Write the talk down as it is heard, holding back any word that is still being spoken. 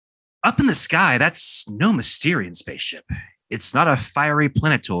Up in the sky, that's no Mysterian spaceship. It's not a fiery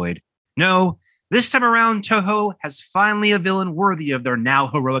planetoid. No, this time around, Toho has finally a villain worthy of their now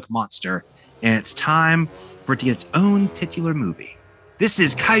heroic monster, and it's time for it to get its own titular movie. This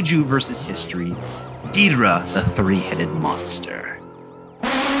is Kaiju vs. History, Ghidorah, the Three-Headed Monster.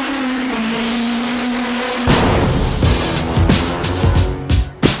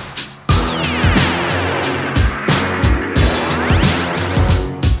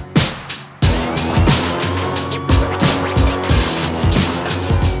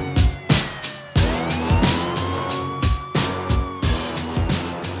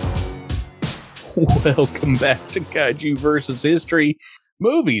 Welcome back to Kaiju versus History,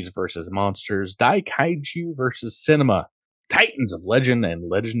 Movies versus Monsters, Daikaiju versus Cinema, Titans of Legend and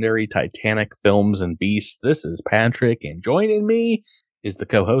Legendary Titanic Films and Beasts. This is Patrick, and joining me is the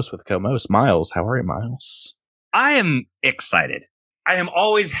co-host with co-most, Miles. How are you, Miles? I am excited. I am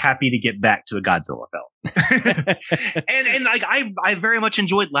always happy to get back to a Godzilla film. and like I very much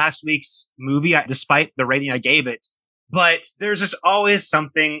enjoyed last week's movie, despite the rating I gave it. But there's just always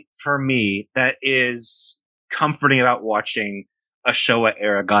something for me that is comforting about watching a Showa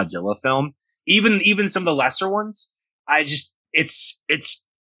era Godzilla film. Even some of the lesser ones, it's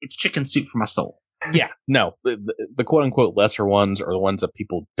chicken soup for my soul. Yeah, no, the quote unquote lesser ones are the ones that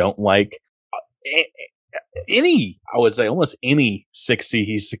people don't like. I would say almost any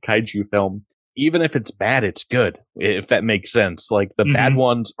 60s kaiju film, even if it's bad, it's good, if that makes sense. Like, the bad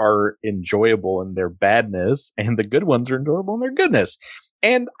ones are enjoyable in their badness, and the good ones are enjoyable in their goodness.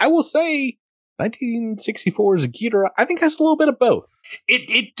 And I will say, 1964's Ghidorah, I think, has a little bit of both.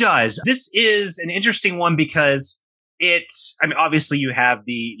 It does. This is an interesting one because obviously you have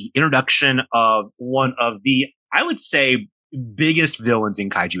the introduction of one of the, I would say, biggest villains in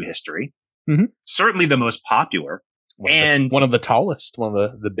kaiju history. Mm-hmm. Certainly the most popular. One of the tallest, one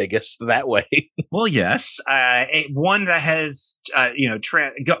of the biggest that way. Well, yes. One that has,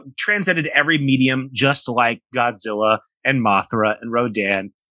 transcended every medium, just like Godzilla and Mothra and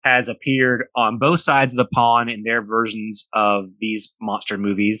Rodan, has appeared on both sides of the pond in their versions of these monster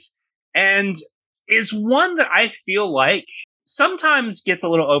movies, and is one that I feel like sometimes gets a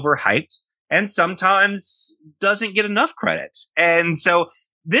little overhyped and sometimes doesn't get enough credit. And so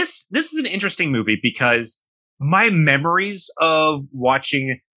this is an interesting movie because my memories of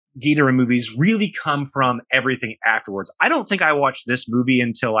watching Ghidorah movies really come from everything afterwards. I don't think I watched this movie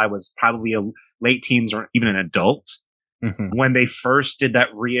until I was probably a late teens or even an adult, when they first did that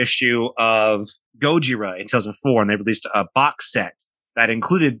reissue of Gojira in 2004, and they released a box set that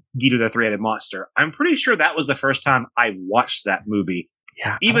included Ghidorah the Three-Headed Monster. I'm pretty sure that was the first time I watched that movie.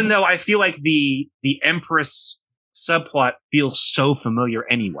 Yeah, even though I feel like the Empress subplot feels so familiar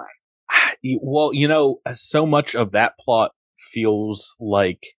anyway. Well, so much of that plot feels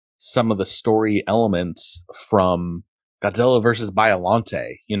like some of the story elements from Godzilla versus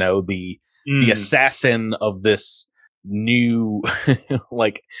Biollante. The assassin of this new,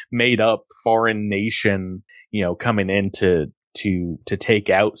 like, made up foreign nation, coming in to take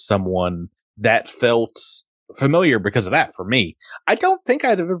out someone. That felt familiar because of that for me. I don't think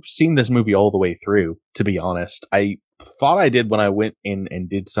I'd ever seen this movie all the way through, to be honest. I thought I did when I went in and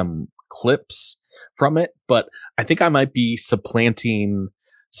did some clips from it, but I think I might be supplanting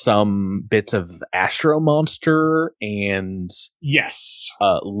some bits of Astro Monster and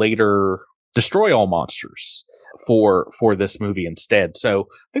later Destroy All Monsters for this movie instead. So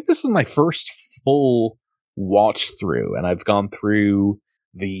I think this is my first full watch through, and I've gone through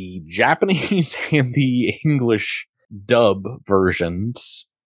the Japanese and the English dub versions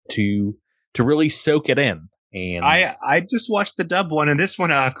to really soak it in. And I just watched the dub one, and this one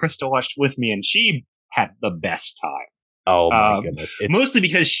Krista watched with me, and she had the best time. Oh my goodness! Mostly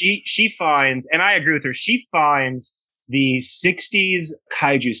because she finds, and I agree with her, she finds the 60s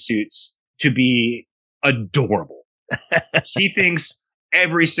kaiju suits to be adorable. She thinks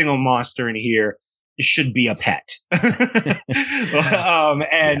every single monster in here should be a pet.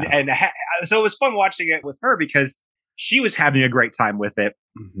 So it was fun watching it with her because she was having a great time with it.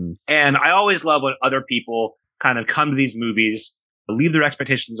 Mm-hmm. And I always love when other people kind of come to these movies, leave their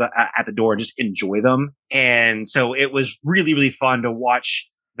expectations at the door, and just enjoy them. And so it was really, really fun to watch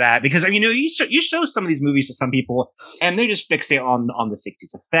that because, you show some of these movies to some people and they just fixate on the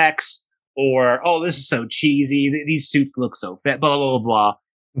 60s effects, or, oh, this is so cheesy. These suits look so fit, blah, blah, blah,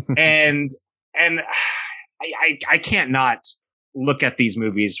 blah. and I can't not look at these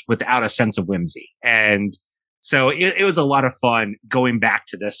movies without a sense of whimsy. And so it was a lot of fun going back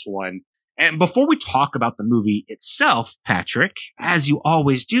to this one. And before we talk about the movie itself, Patrick, as you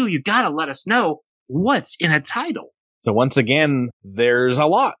always do, you got to let us know what's in a title. So once again, there's a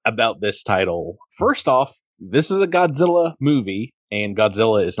lot about this title. First off, this is a Godzilla movie, and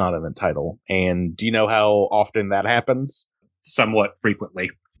Godzilla is not in the title. And do you know how often that happens? Somewhat frequently.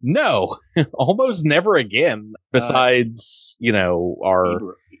 No, almost never again. Besides,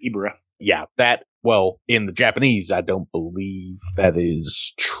 our Ibra. Yeah, in the Japanese, I don't believe that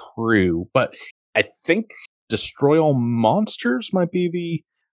is true. But I think Destroy All Monsters might be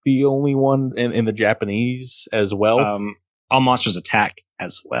the only one in the Japanese as well. All Monsters Attack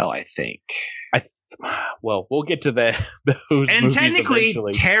as well, I think. We'll get to those and movies technically,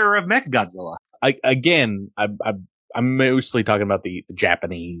 eventually. Terror of Mechagodzilla. I'm mostly talking about the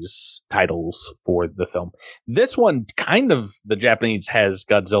Japanese titles for the film. This one, kind of, the Japanese has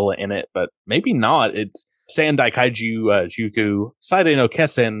Godzilla in it, but maybe not. It's Sandai Kaiju Juku Saide no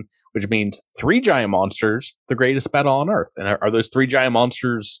Kessen, which means 3 giant monsters, the greatest battle on Earth. And are those 3 giant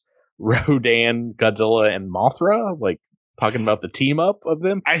monsters Rodan, Godzilla, and Mothra? Like, talking about the team up of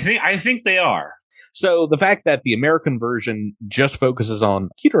them? I think they are. So the fact that the American version just focuses on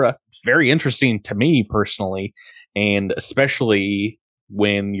Ghidorah is very interesting to me personally, and especially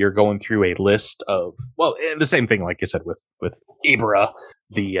when you're going through a list of, and the same thing, like I said, with Ibra,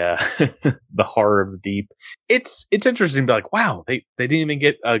 the the horror of the deep. It's interesting to be like, wow, they didn't even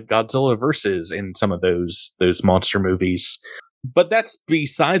get a Godzilla versus in some of those monster movies. But that's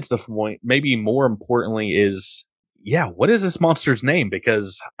besides the point. Maybe more importantly is, what is this monster's name?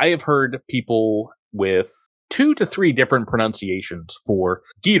 Because I have heard people with 2 to 3 different pronunciations for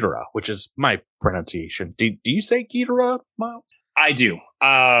Ghidorah, which is my pronunciation. Do you say Ghidorah, Miles? I do.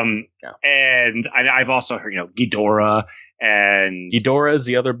 And I've also heard, Ghidorah, and Ghidorah is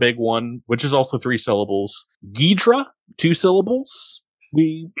the other big one, which is also 3 syllables. Ghidra, 2 syllables.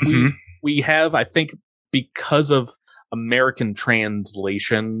 We have, I think, because of American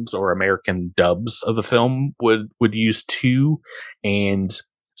translations or American dubs of the film would use 2, and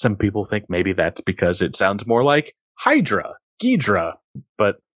some people think maybe that's because it sounds more like Hydra, Ghidra.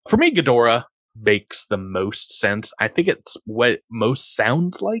 But for me, Ghidorah makes the most sense. I think it's what it most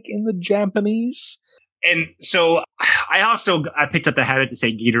sounds like in the Japanese. And so I picked up the habit to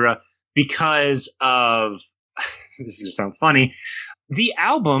say Ghidorah because of, this is going to sound funny, the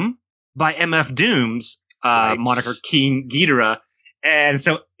album by MF Doom's moniker King Ghidorah. And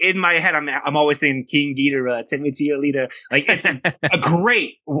so in my head, I'm always thinking King Ghidorah, take me to your leader. Like, it's a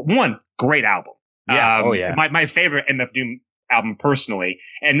great album. Yeah. My favorite MF Doom album personally,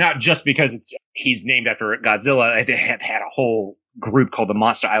 and not just because he's named after Godzilla. They had a whole group called the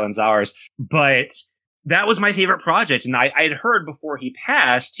Monster Island Czars, but that was my favorite project. And I had heard before he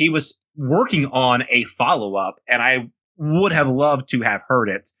passed, he was working on a follow-up, and I would have loved to have heard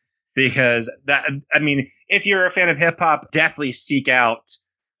it. Because if you're a fan of hip hop, definitely seek out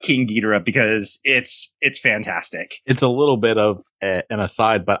King Ghidorah because it's fantastic. It's a little bit of an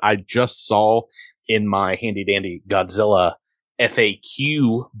aside, but I just saw in my handy dandy Godzilla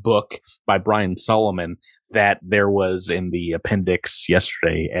FAQ book by Brian Solomon that there was in the appendix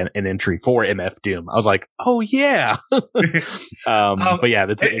yesterday an entry for MF Doom. I was like, oh yeah. But yeah,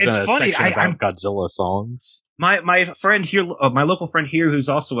 it's a funny section about Godzilla songs. My friend here, my local friend here, who's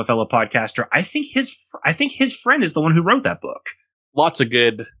also a fellow podcaster, I think his friend is the one who wrote that book. Lots of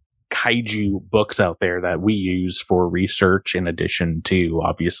good kaiju books out there that we use for research, in addition to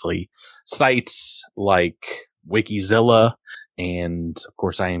obviously sites like Wikizilla, and of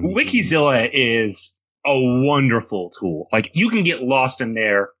course Wikizilla is a wonderful tool. Like, you can get lost in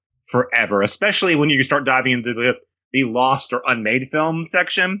there forever, especially when you start diving into the lost or unmade film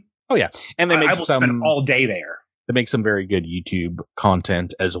section. Oh yeah, and they make spend all day there. They make some very good YouTube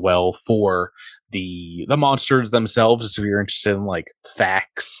content as well for the monsters themselves. If you're interested in like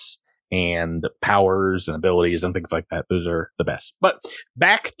facts and powers and abilities and things like that, those are the best. But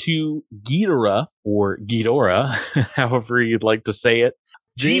back to Ghidorah, or Ghidorah, however you'd like to say it.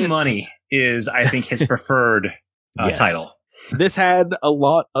 G-Money is, I think, his preferred title. This had a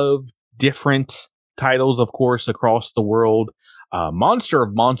lot of different titles, of course, across the world. Monster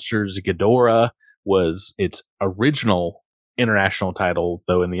of Monsters Ghidorah was its original international title,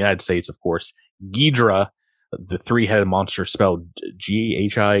 though in the United States, of course, Ghidra, the 3-headed monster, spelled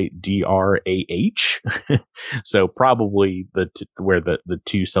Ghidrah. So probably where the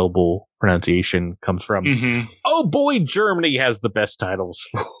 2-syllable pronunciation comes from. Mm-hmm. Oh boy, Germany has the best titles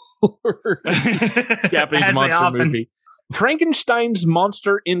for Japanese monster movie. Frankenstein's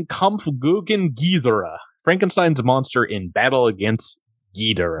Monster in Kampf gegen Ghidorah. Frankenstein's Monster in Battle Against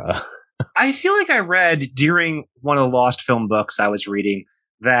Ghidorah. I feel like I read during one of the Lost film books I was reading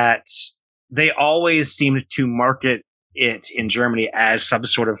that they always seemed to market it in Germany as some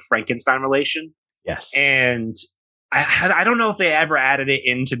sort of Frankenstein relation. Yes. And I don't know if they ever added it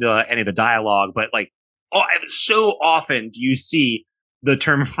into any of the dialogue, but like, so often do you see the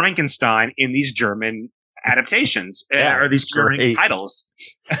term Frankenstein in these German adaptations or these German titles.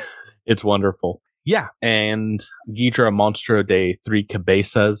 It's wonderful. Yeah, and Ghidra Monstro de Three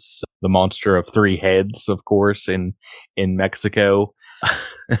Cabezas, the monster of three heads, of course, in Mexico.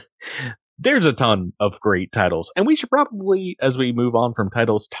 There's a ton of great titles, and we should probably, as we move on from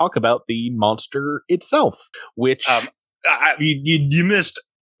titles, talk about the monster itself, which you missed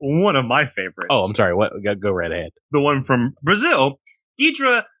one of my favorites. Oh, I'm sorry. What? Go right ahead. The one from Brazil,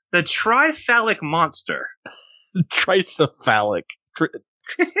 Ghidra, the triphalic monster. Tricephalic.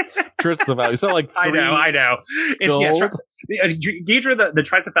 Tricephalic. So like I know. It's Ghidra, the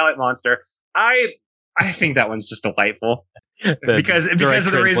tricephalic monster. I think that one's just delightful. because of the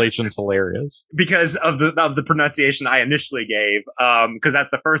reason translation's hilarious. Because of the pronunciation I initially gave. Because that's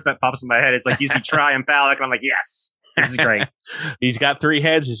the first that pops in my head. It's like you see triumphalic, and I'm like, yes, this is great. He's got 3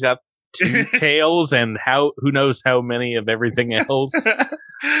 heads. He's got 2 tails, and who knows how many of everything else.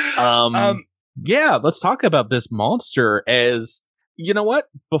 Yeah, let's talk about this monster. As you know what?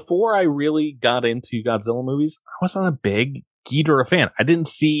 Before I really got into Godzilla movies, I wasn't a big Ghidorah fan. I didn't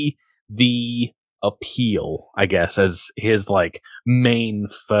see the appeal, I guess, as his like main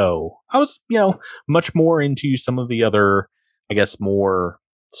foe. I was, much more into some of the other, I guess, more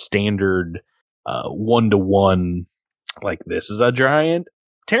standard 1-to-1, like this is a giant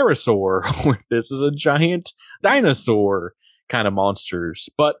pterosaur, or this is a giant dinosaur kind of monsters.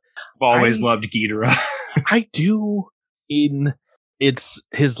 But I've always loved Ghidorah. I do in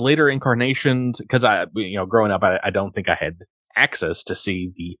his later incarnations, because growing up, I don't think I had access to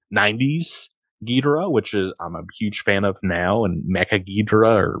see the 90s Ghidorah, which is I'm a huge fan of now, and Mecha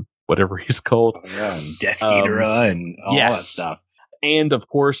Ghidorah, or whatever he's called. Yeah, and Death Ghidorah and all that stuff. And of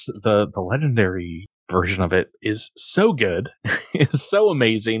course, the legendary version of it is so good, is so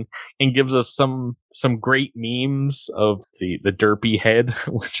amazing, and gives us some great memes of the derpy head,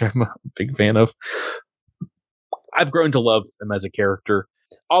 which I'm a big fan of. I've grown to love him as a character,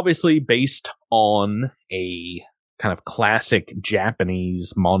 obviously based on a kind of classic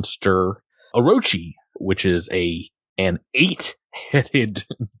Japanese monster, Orochi, which is an 8-headed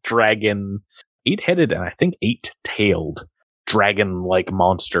dragon, 8-headed and I think 8-tailed dragon-like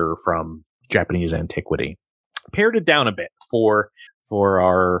monster from Japanese antiquity. Pared it down a bit for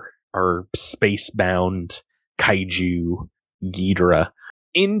our space-bound kaiju Ghidorah.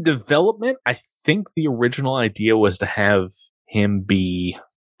 In development, I think the original idea was to have him be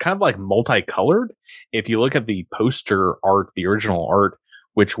kind of like multicolored. If you look at the poster art, the original art,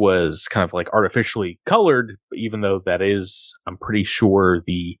 which was kind of like artificially colored, even though that is, I'm pretty sure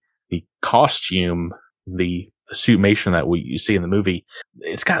the costume, the suitmation that you see in the movie,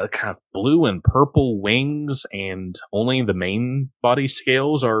 it's got kind of blue and purple wings, and only the main body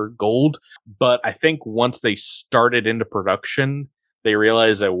scales are gold. But I think once they started into production, they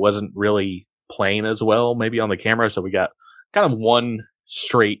realized it wasn't really playing as well, maybe on the camera. So we got kind of one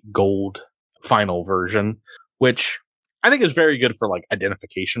straight gold final version, which I think is very good for like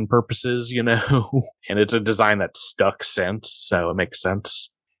identification purposes, and it's a design that's stuck since, so it makes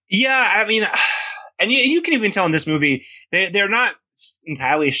sense. Yeah, I mean, and you can even tell in this movie, they're not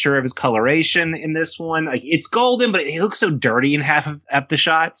entirely sure of his coloration in this one. Like, it's golden, but it looks so dirty in half of the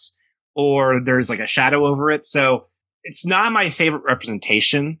shots, or there's like a shadow over it. So it's not my favorite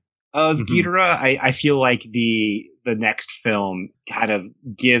representation of Ghidorah. I feel like the next film kind of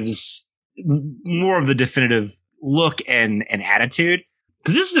gives more of the definitive look and attitude,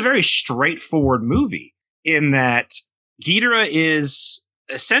 because this is a very straightforward movie in that Ghidorah is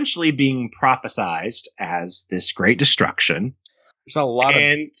essentially being prophesized as this great destruction. There's a lot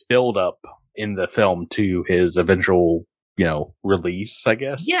of build up in the film to his eventual, release, I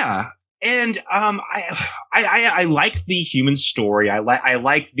guess. Yeah. And I like the human story. I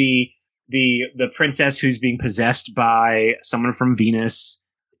like the princess who's being possessed by someone from Venus.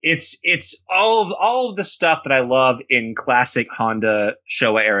 It's all of the stuff that I love in classic Honda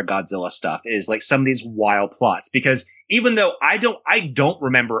Showa era Godzilla stuff, is like some of these wild plots. Because even though I don't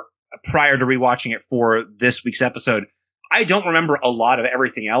remember, prior to rewatching it for this week's episode, I don't remember a lot of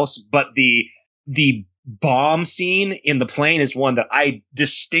everything else, but the bomb scene in the plane is one that I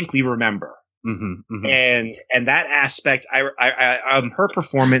distinctly remember. And that aspect, her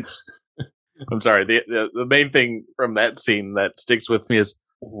performance. I'm sorry. The main thing from that scene that sticks with me is,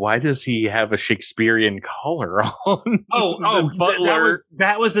 why does he have a Shakespearean collar on? Butler.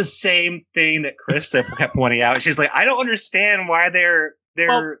 That was the same thing that Krista kept pointing out. She's like, I don't understand why they're.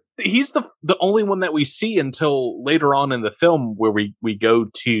 Well, he's the only one that we see until later on in the film, where we go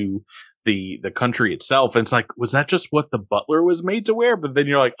to the country itself. And it's like, was that just what the butler was made to wear? But then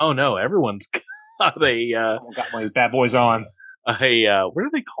you're like, oh no, everyone's got got one of these bad boys on. What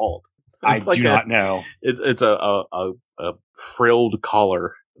are they called? I do not know. It's a frilled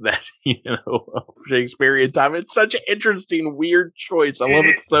collar that, Shakespearean time. It's such an interesting, weird choice. I love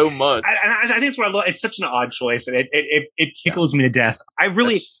it so much. I think it's what I love. It's such an odd choice, and it tickles me to death.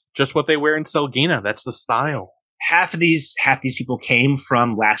 That's just what they wear in Selgina. That's the style. Half of these people came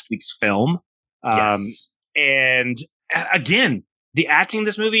from last week's film. Yes. And again, the acting in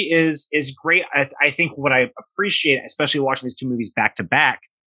this movie is great. I think what I appreciate, especially watching these two movies back to back,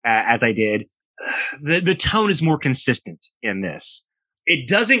 as I did, the tone is more consistent in this. It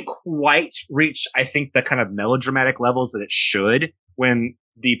doesn't quite reach, I think, the kind of melodramatic levels that it should when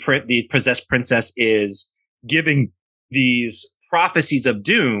the possessed princess is giving these prophecies of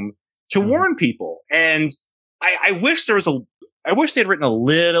doom to warn people. And I wish they had written a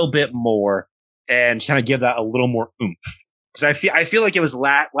little bit more and kind of give that a little more oomph, because I feel like it was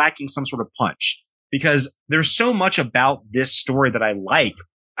lacking some sort of punch, because there's so much about this story that I like.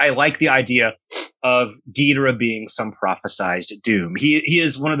 I like the idea of Ghidorah being some prophesized doom. He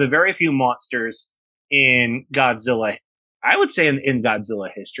is one of the very few monsters in Godzilla, I would say in Godzilla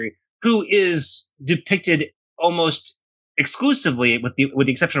history, who is depicted almost exclusively, with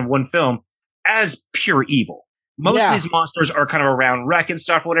the exception of one film, as pure evil. Most of these monsters are kind of around wreck and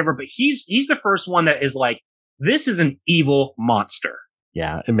stuff, or whatever, but he's the first one that is like, this is an evil monster.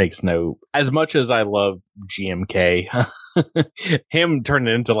 Yeah, it makes as much as I love GMK, him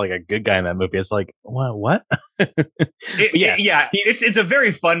turning into like a good guy in that movie, it's like, what? It's a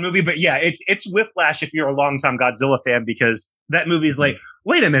very fun movie, but yeah, it's whiplash if you're a longtime Godzilla fan, because that movie is like,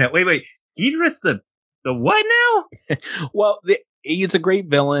 wait a minute, wait, Ghidorah's the what now? Well, he's a great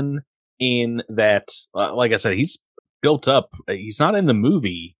villain in that, like I said, he's built up. He's not in the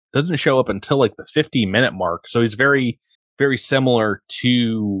movie, doesn't show up until like the 50-minute mark, so he's very, very similar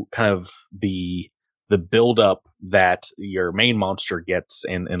to kind of the buildup that your main monster gets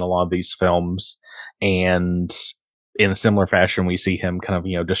in a lot of these films. And in a similar fashion, we see him kind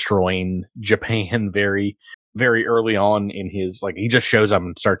of, destroying Japan very, very early on in his, like, he just shows up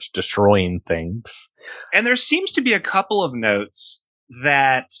and starts destroying things. And there seems to be a couple of notes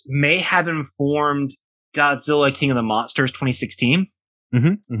that may have informed Godzilla King of the Monsters 2016.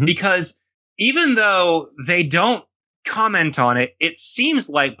 Because even though they don't comment on it, it seems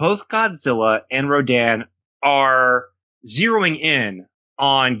like both Godzilla and Rodan are zeroing in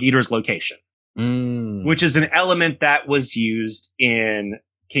on Ghidorah's location, which is an element that was used in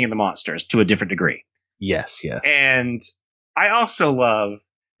King of the Monsters to a different degree. Yes. And I also love,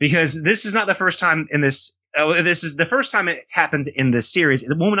 because this is not the first time in this, this is the first time it happens in this series.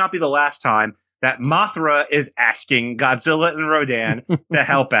 It will not be the last time that Mothra is asking Godzilla and Rodan to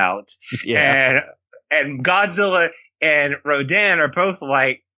help out. And Godzilla and Rodan are both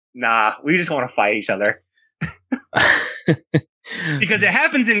like, nah, we just want to fight each other. Because it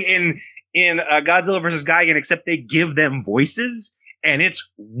happens in Godzilla versus Gigan, except they give them voices, and it's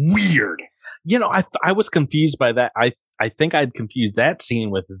weird. I was confused by that. I think I'd confused that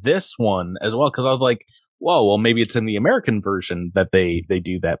scene with this one as well, because I was like, whoa, well, maybe it's in the American version that they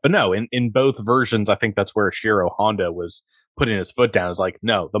do that. But no, in both versions, I think that's where Shiro Honda was putting his foot down. It's like,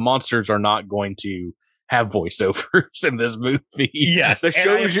 no, the monsters are not going to have voiceovers in this movie. Yes. The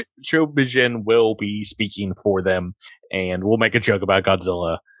Shobijin will be speaking for them, and we'll make a joke about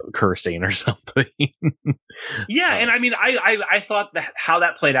Godzilla cursing or something. Yeah, and I mean, I thought that how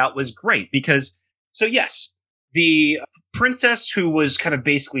that played out was great, because, so yes, the princess who was kind of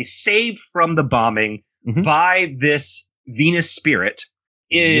basically saved from the bombing by this Venus spirit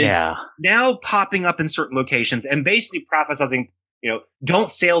is now popping up in certain locations and basically prophesizing, don't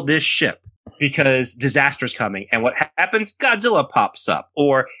sail this ship because disaster's coming. And what happens? Godzilla pops up.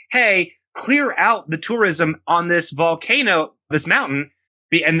 Or, hey, clear out the tourism on this volcano, this mountain.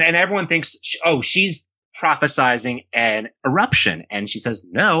 And everyone thinks, she's prophesizing an eruption. And she says,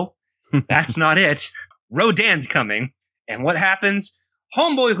 no, that's not it. Rodan's coming. And what happens?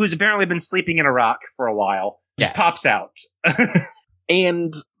 Homeboy, who's apparently been sleeping in a rock for a while, just pops out.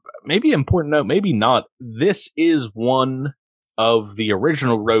 And maybe important note, maybe not. This is one of the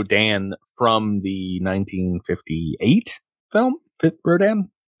original Rodan from the 1958 film.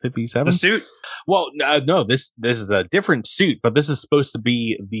 Rodan? 57? The suit? Well, no, this is a different suit, but this is supposed to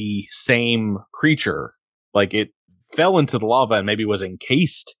be the same creature. Like, it fell into the lava and maybe was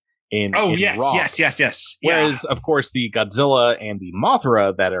encased in rock. Yes. Whereas, of course, the Godzilla and the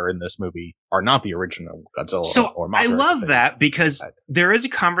Mothra that are in this movie are not the original Godzilla or Mothra. I love that, because there is a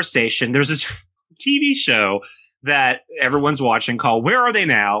conversation. There's this TV show that everyone's watching called Where Are They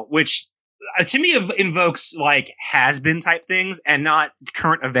Now? Which to me invokes like has-been type things and not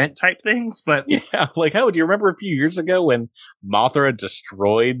current event type things. But yeah, like, do you remember a few years ago when Mothra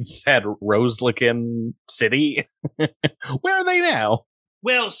destroyed that Roselican city? Where are they now?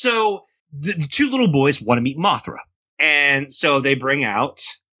 Well, so the two little boys want to meet Mothra, and so they bring out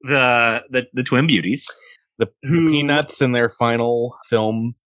the twin beauties, the Peanuts in their final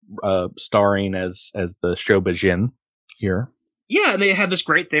film, starring as the Shobajin here. Yeah, and they have this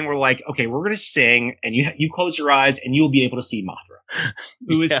great thing where like, okay, we're gonna sing, and you close your eyes, and you'll be able to see Mothra,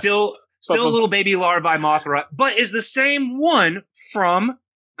 who is still a little baby larvae Mothra, but is the same one from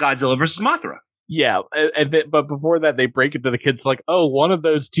Godzilla vs. Mothra. Yeah, but before that, they break it to the kids like, oh, one of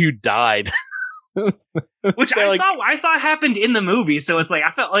those two died. Which I thought happened in the movie, so it's like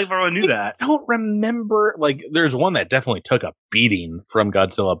I felt like everyone knew that. I don't remember. Like, there's one that definitely took a beating from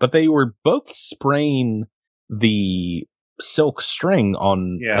Godzilla, but they were both spraying the silk string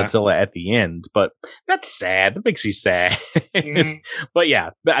on Godzilla at the end. But that's sad. That makes me sad. Mm-hmm. But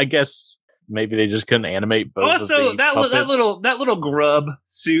yeah, I guess maybe they just couldn't animate both. Also, that little grub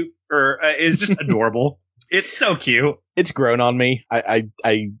suit is just adorable. It's so cute. It's grown on me.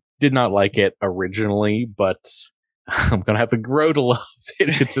 I did not like it originally, but I'm gonna have to grow to love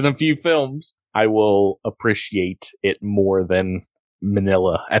it. It's in a few films. I will appreciate it more than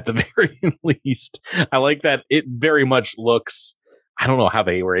Manila at the very least. I like that it very much looks. I don't know how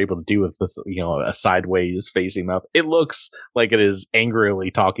they were able to do with this, a sideways facing up. It looks like it is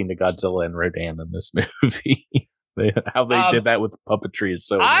angrily talking to Godzilla and Rodan in this movie. How they did that with puppetry is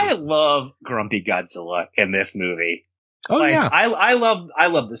so. I love Grumpy Godzilla in this movie. Oh yeah, I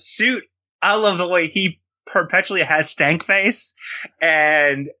love the suit. I love the way he perpetually has stank face,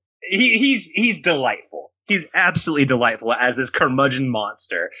 and he's delightful. He's absolutely delightful as this curmudgeon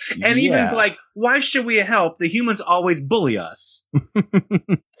monster. And even like, why should we help? The humans always bully us.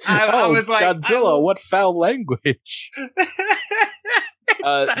 I was like, Godzilla, what foul language.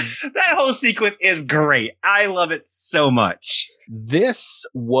 That whole sequence is great. I love it so much. This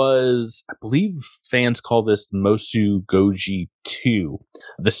was, I believe fans call this Mosu Goji 2,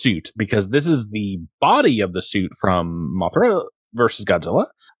 the suit, because this is the body of the suit from Mothra versus Godzilla,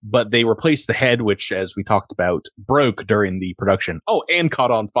 but they replaced the head, which, as we talked about, broke during the production. Oh, and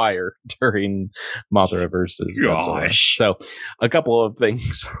caught on fire during Mothra versus Godzilla. So a couple of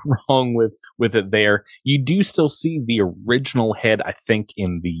things wrong with it there. You do still see the original head, I think,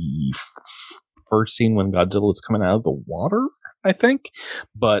 in the first scene when Godzilla is coming out of the water, I think.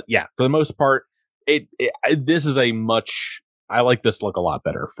 But yeah, for the most part, this is I like this look a lot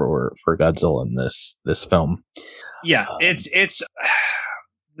better for Godzilla in this film. Yeah, it's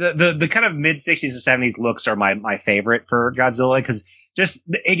the kind of mid 60s and 70s looks are my favorite for Godzilla, because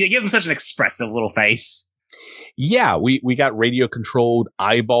just they give him such an expressive little face. Yeah, we got radio controlled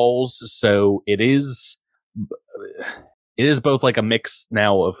eyeballs, so it is both like a mix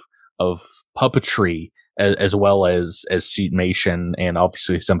now of puppetry as well as suitmation, and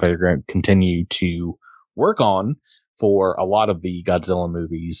obviously something they're going to continue to work on for a lot of the Godzilla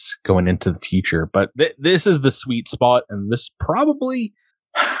movies going into the future. But this is the sweet spot, and this probably,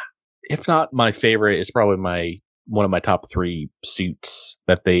 if not my favorite, is probably one of my top 3 suits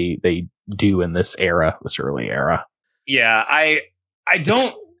that they do in this early era. Yeah, I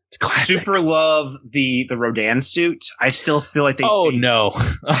don't super love the Rodan suit. I still feel like they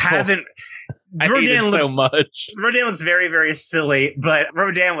haven't. Rodan looks so much. Rodan looks very, very silly, but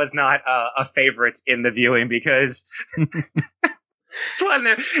Rodan was not a favorite in the viewing because it's one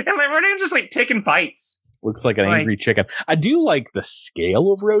there, and like Rodan's just like picking fights. Looks like an angry chicken. I do like the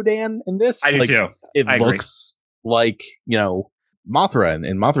scale of Rodan in this. I do too. It looks like, Mothra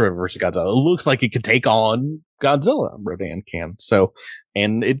and Mothra versus Godzilla. It looks like it could take on Godzilla. Rodan can. So,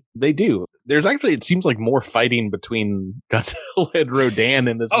 and they do. There's actually, it seems like more fighting between Godzilla and Rodan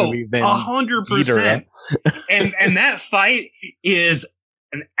in this movie than 100%. and that fight is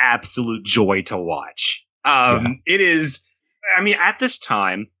an absolute joy to watch. It is. I mean, at this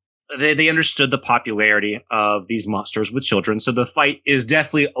time, they understood the popularity of these monsters with children, so the fight is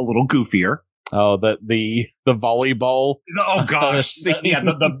definitely a little goofier. Oh, the volleyball. Oh gosh,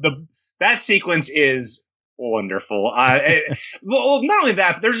 that sequence is wonderful. Well, not only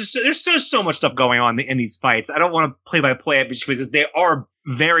that, but there's so much stuff going on in these fights. I don't want to play by play it because they are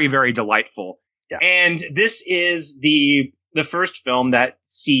very, very delightful. Yeah. And this is the first film that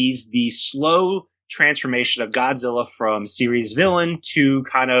sees the slow transformation of Godzilla from series villain to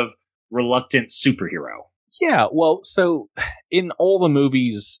kind of reluctant superhero. Yeah, well, so in all the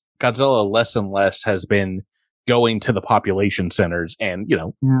movies, Godzilla less and less has been going to the population centers and,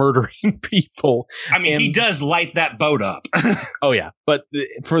 murdering people. I mean, he does light that boat up. Oh, yeah. But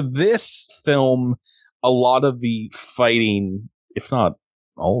for this film, a lot of the fighting, if not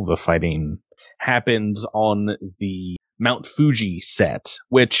all of the fighting, happens on the Mount Fuji set,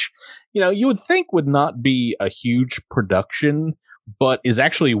 which, you would think would not be a huge production, but is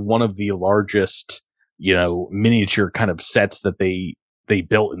actually one of the largest, miniature kind of sets that they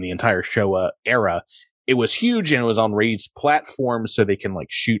built in the entire Showa era. It was huge and it was on raised platforms so they can like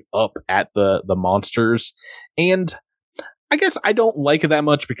shoot up at the monsters. And I guess I don't like it that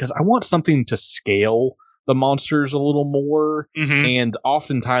much because I want something to scale the monsters a little more. Mm-hmm. And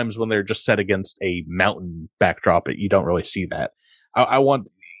oftentimes when they're just set against a mountain backdrop, you don't really see that. I want,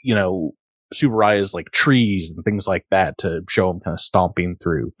 Tsuburaya's like trees and things like that to show them kind of stomping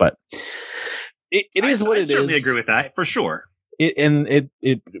through. But it is what it is. I certainly agree with that for sure.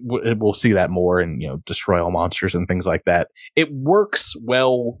 We'll see that more and, destroy all monsters and things like that. It works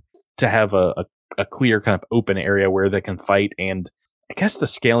well to have a clear kind of open area where they can fight. And I guess the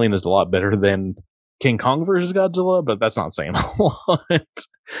scaling is a lot better than King Kong versus Godzilla, but that's not saying a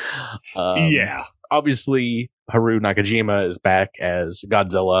lot. Yeah. Obviously, Haru Nakajima is back as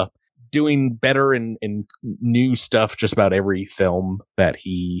Godzilla, doing better in new stuff just about every film that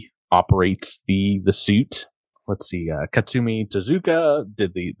he operates the suit. Let's see, Katsumi Tezuka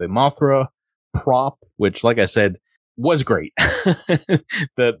did the Mothra prop, which, like I said, was great.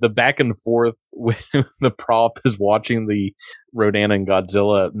 the back and forth with the prop is watching the Rodan and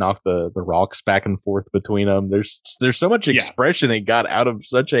Godzilla knock the rocks back and forth between them. There's so much expression it got out of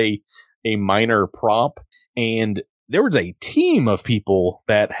such a minor prop, and there was a team of people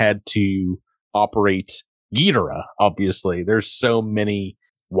that had to operate Ghidorah. Obviously, there's so many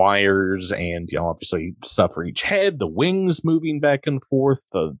wires and obviously stuff for each head, the wings moving back and forth,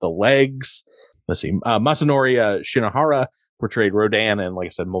 the legs. Let's see, Masanori Shinohara portrayed Rodan, and like I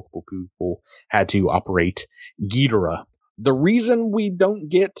said, multiple people had to operate Ghidorah. The reason we don't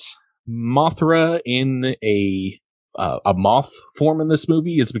get Mothra in a moth form in this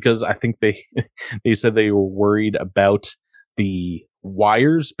movie is because I think they said they were worried about the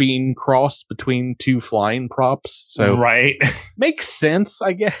wires being crossed between two flying props. So right. Makes sense,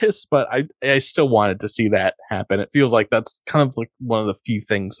 I guess, but I still wanted to see that happen. It feels like that's kind of like one of the few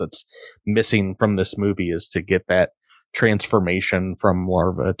things that's missing from this movie is to get that transformation from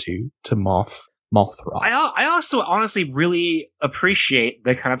larva to Mothra. I also honestly really appreciate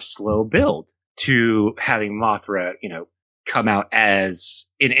the kind of slow build to having Mothra, come out as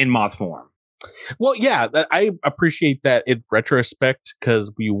in moth form. Well, yeah, I appreciate that in retrospect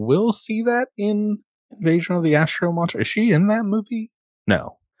because we will see that in Invasion of the Astro Monster. Is she in that movie?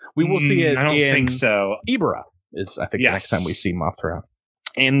 No, we will see it. I don't think so. Ebirah is, I think, the next time we see Mothra,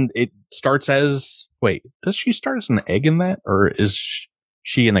 and it starts as. Wait, does she start as an egg in that, or is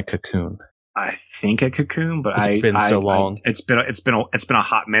she in a cocoon? I think a cocoon, but it's been so long. It's been a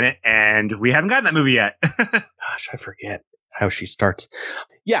hot minute, and we haven't gotten that movie yet. Gosh, I forget how she starts.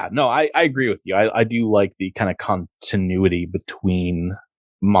 Yeah, no, I agree with you. I do like the kind of continuity between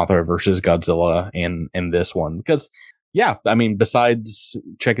Mothra versus Godzilla and this one because, yeah, I mean, besides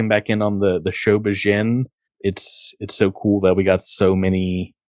checking back in on the Shobijin, it's so cool that we got so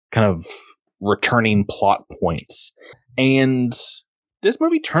many kind of returning plot points. And this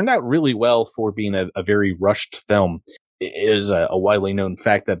movie turned out really well for being a very rushed film. It is a widely known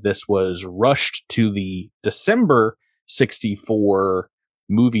fact that this was rushed to the December 64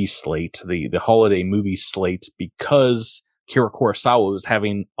 movie slate, the holiday movie slate, because Kira Kurosawa was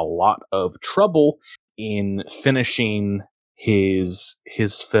having a lot of trouble in finishing his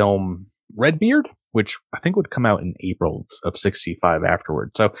film Redbeard, which I think would come out in April of 65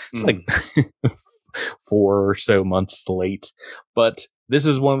 afterwards. So it's like 4 or so months late. But this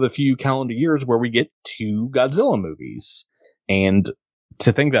is one of the few calendar years where we get 2 Godzilla movies. And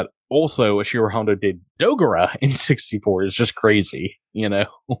to think that also Ishiro Honda did Dogora in 64 is just crazy,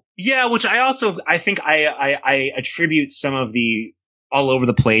 Yeah, which I think I attribute some of the all over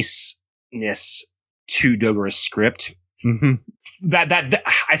the place-ness to Dogora's script. Mm-hmm. That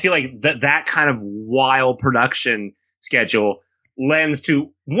I feel like that kind of wild production schedule lends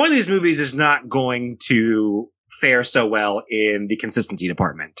to one of these movies is not going to fare so well in the consistency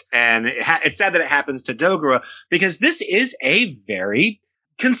department. And it's sad that it happens to Dogora because this is a very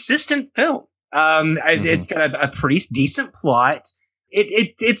consistent film. It's got a pretty decent plot.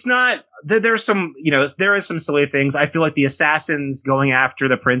 It's not, there's some, there is some silly things. I feel like the assassins going after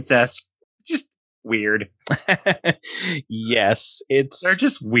the princess, just weird. Yes, they're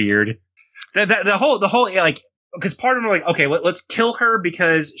just weird. The whole like, because part of them are like, okay, let's kill her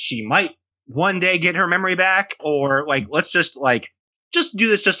because she might one day get her memory back, or like let's just do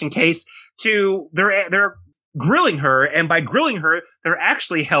this just in case. To they're grilling her, and by grilling her, they're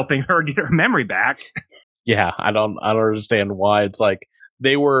actually helping her get her memory back. Yeah, I don't understand why. It's like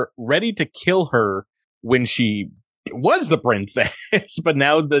they were ready to kill her when she was the princess, but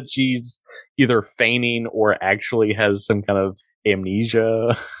now that she's either feigning or actually has some kind of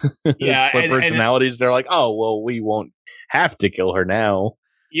amnesia, split personalities, they're like, oh, well, we won't have to kill her now.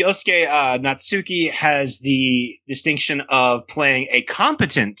 Yosuke Natsuki has the distinction of playing a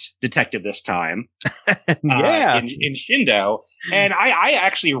competent detective this time. In Shindo. And I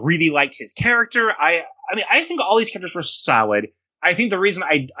actually really liked his character. I mean, I think all these characters were solid. I think the reason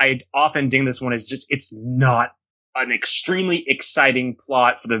I often ding this one is just it's not an extremely exciting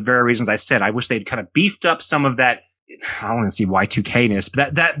plot for the very reasons I said. I wish they'd kind of beefed up some of that. I don't want to see Y2K-ness,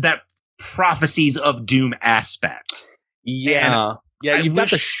 but that prophecies of doom aspect. Yeah. Yeah, you've got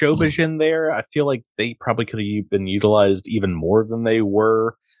the Shobijin there. I feel like they probably could have been utilized even more than they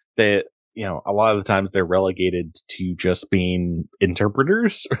were. That, you know, a lot of the times they're relegated to just being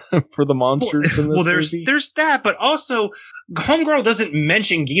interpreters for the monsters in this movie. There's that, but also Homegirl doesn't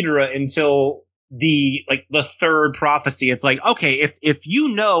mention Ghidorah until the third prophecy. It's like, okay, if you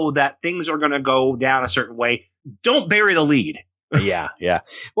know that things are going to go down a certain way, don't bury the lead. Yeah.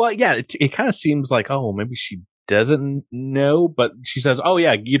 Well, yeah, it kind of seems like, oh, maybe she doesn't know, but she says, oh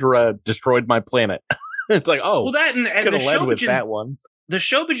yeah, Ghidorah destroyed my planet. It's like, oh, well, that and could have led with that one. The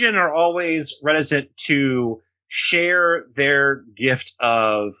Shobijin are always reticent to share their gift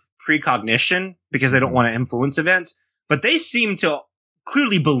of precognition because they don't want to influence events, but they seem to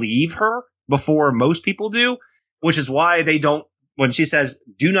clearly believe her before most people do, which is why they don't, when she says,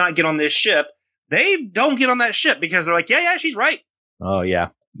 do not get on this ship, they don't get on that ship because they're like, yeah, she's right. Oh, yeah.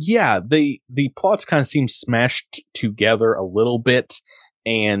 Yeah, the plots kind of seem smashed together a little bit,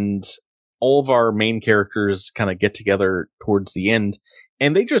 and all of our main characters kind of get together towards the end,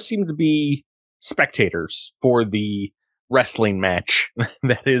 and they just seem to be spectators for the wrestling match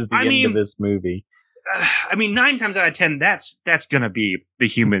that is the end of this movie. I mean, 9 times out of 10, that's gonna be the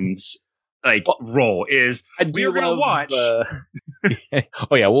humans' role is we're gonna watch.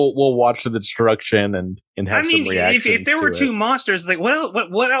 Oh yeah, we'll watch the destruction and have some reactions. If there were two monsters, like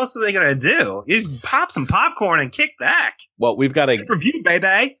what else are they gonna do? You just pop some popcorn and kick back. Well, we've got a review,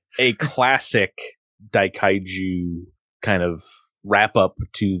 baby. A classic Daikaiju kind of wrap up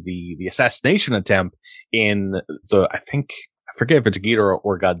to the assassination attempt in I forget if it's Ghidorah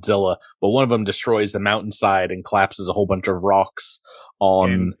or Godzilla, but one of them destroys the mountainside and collapses a whole bunch of rocks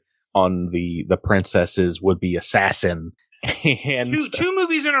on the princess's would-be assassin. And two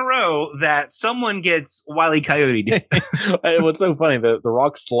movies in a row that someone gets Wile E. Coyote. And what's so funny, the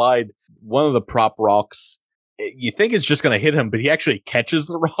rock slide, one of the prop rocks, you think it's just going to hit him, but he actually catches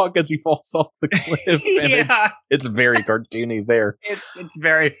the rock as he falls off the cliff. And it's very cartoony there. It's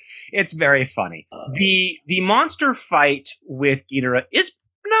very funny. The monster fight with Ghidorah is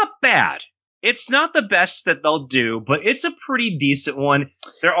not bad. It's not the best that they'll do, but it's a pretty decent one.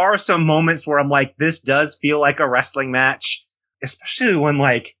 There are some moments where I'm like, this does feel like a wrestling match, especially when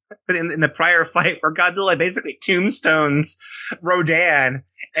in the prior fight where Godzilla basically tombstones Rodan,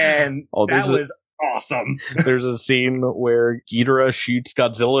 and that was awesome. There's a scene where Ghidorah shoots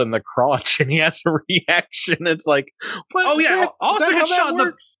Godzilla in the crotch and he has a reaction. It's like, also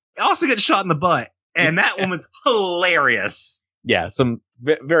gets shot in the butt. And that one was hilarious. Yeah,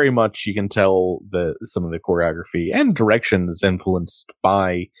 very much you can tell some of the choreography and direction is influenced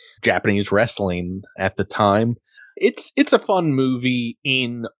by Japanese wrestling at the time. It's a fun movie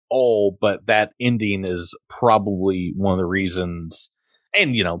in all, but that ending is probably one of the reasons.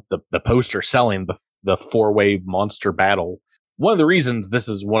 And the poster selling the 4-way monster battle. One of the reasons this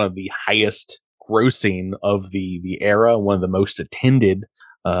is one of the highest grossing of the era, one of the most attended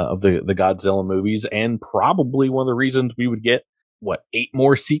of the Godzilla movies, and probably one of the reasons we would get 8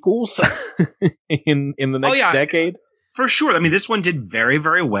 more sequels in the next decade? For sure. I mean, this one did very,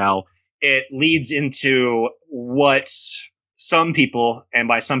 very well. It leads into what some people, and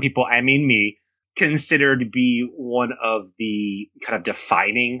by some people I mean me, consider to be one of the kind of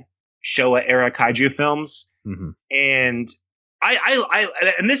defining Showa era kaiju films. Mm-hmm. And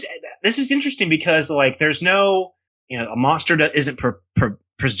and this is interesting because there's no, a monster that isn't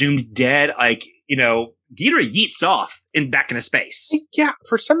presumed dead. Ghidorah yeets off back into space. Yeah,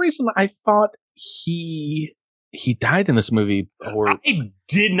 for some reason I thought he died in this movie. Or I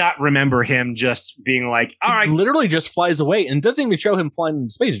did not remember him just being like, all right. Literally just flies away, and it doesn't even show him flying in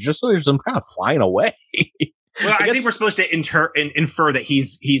space. It just shows him kind of flying away. Well, I think we're supposed to infer that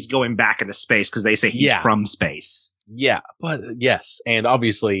he's going back into space because they say he's from space. Yeah, but yes, and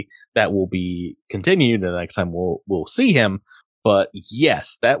obviously that will be continued the next time we'll see him. But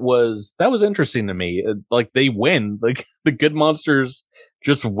yes, that was interesting to me. Like they win, like the good monsters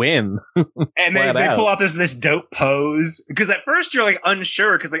just win, and they pull out this dope pose because at first you're like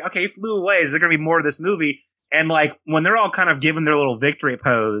unsure because like okay, he flew away. Is there going to be more of this movie? And like when they're all kind of giving their little victory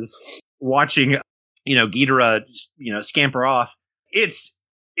pose, watching Ghidorah scamper off, it's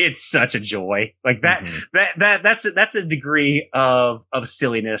such a joy. Like that that's a degree of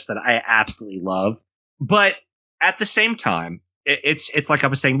silliness that I absolutely love. But at the same time, it's like I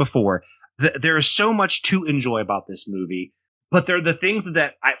was saying before, there is so much to enjoy about this movie, but there are the things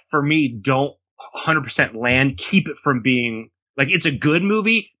that for me don't 100% land, keep it from being like it's a good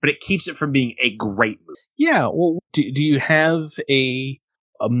movie, but it keeps it from being a great movie. Yeah. Well, do you have a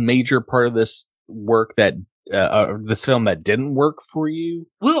major part of this work that this film that didn't work for you?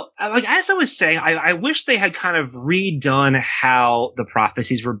 Well, like as I was saying, I wish they had kind of redone how the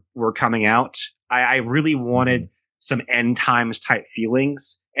prophecies were coming out. I really wanted some end times type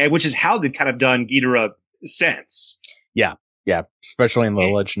feelings, which is how they've kind of done Ghidorah since. Yeah, especially in the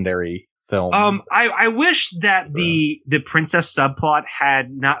legendary film. I wish that the princess subplot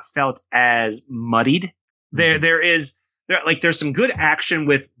had not felt as muddied. There's some good action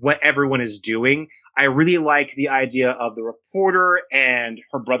with what everyone is doing. I really like the idea of the reporter and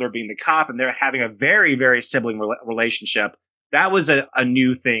her brother being the cop, and they're having a very, very sibling relationship. That was a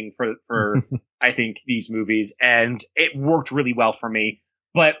new thing for I think these movies, and it worked really well for me.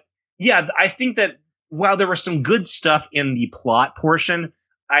 But yeah, I think that while there was some good stuff in the plot portion,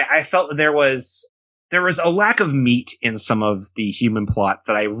 I felt that there was a lack of meat in some of the human plot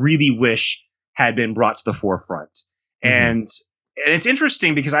that I really wish had been brought to the forefront. And it's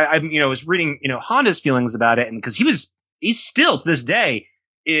interesting because I was reading, Honda's feelings about it. And because he's still to this day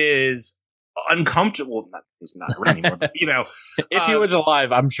is uncomfortable. He's not around anymore, but, if he was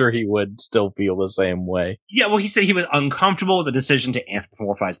alive, I'm sure he would still feel the same way. Yeah. Well, he said he was uncomfortable with the decision to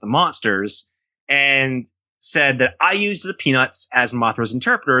anthropomorphize the monsters and said that I used the peanuts as Mothra's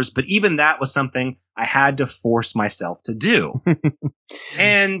interpreters, but even that was something I had to force myself to do.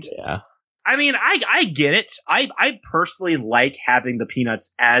 And yeah. I mean, I get it. I personally like having the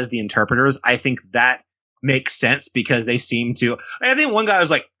peanuts as the interpreters. I think that makes sense because they seem to. I think one guy was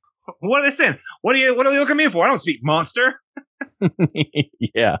like, "What are they saying? What are you looking at me for? I don't speak monster."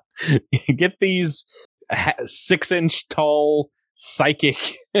 Yeah, get these 6-inch tall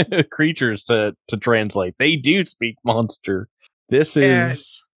psychic creatures to translate. They do speak monster. This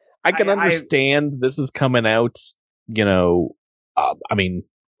is. I can understand this is coming out.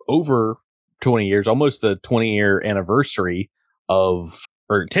 Over 20 years, almost the 20-year anniversary or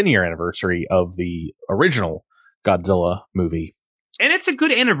 10-year anniversary of the original Godzilla movie. And it's a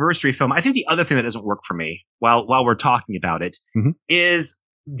good anniversary film. I think the other thing that doesn't work for me while we're talking about it is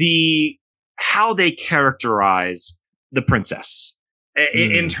how they characterize the princess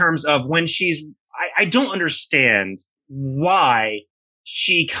in terms of when she's, I don't understand why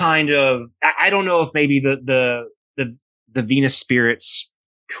she kind of, I don't know if maybe the Venus spirits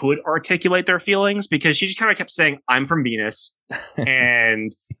could articulate their feelings because she just kind of kept saying, "I'm from Venus,"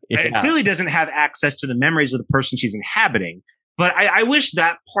 and it clearly doesn't have access to the memories of the person she's inhabiting. But I wish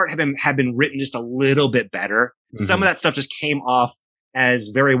that part had been written just a little bit better. Some of that stuff just came off as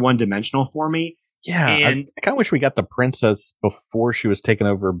very one-dimensional for me. Yeah, and I kind of wish we got the princess before she was taken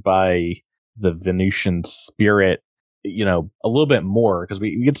over by the Venusian spirit, a little bit more, because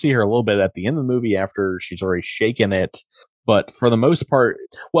we get to see her a little bit at the end of the movie after she's already shaken it. But for the most part,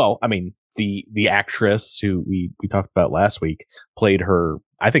 well, I mean, the actress who we talked about last week played her,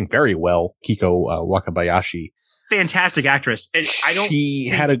 I think, very well, Kiko Wakabayashi. Fantastic actress. And I don't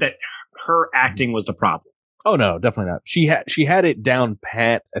think that her acting was the problem. Oh no, definitely not. She had it down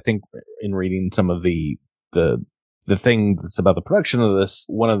pat. I think in reading some of the things about the production of this,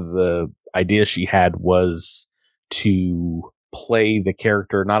 one of the ideas she had was to play the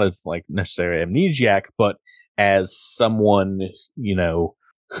character not as like necessarily amnesiac, but as someone,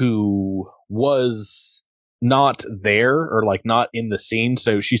 who was not there or like not in the scene.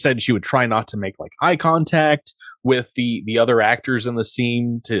 So she said she would try not to make like eye contact with the other actors in the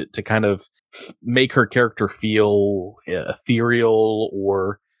scene to kind of make her character feel ethereal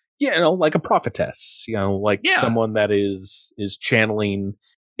or, like a prophetess, someone that is channeling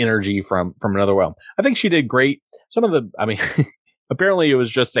energy from another realm. I think she did great. Apparently it was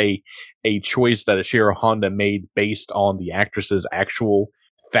just a choice that Ishiro Honda made based on the actress's actual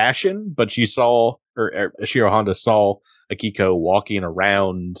fashion, but Ishiro Honda saw Akiko walking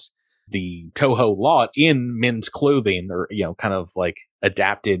around the Toho lot in men's clothing, or, you know, kind of like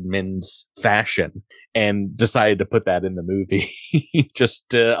adapted men's fashion, and decided to put that in the movie just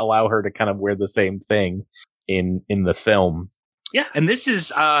to allow her to kind of wear the same thing in the film. Yeah, and this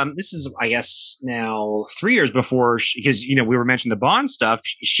is I guess now 3 years before, because you know we were mentioning the Bond stuff.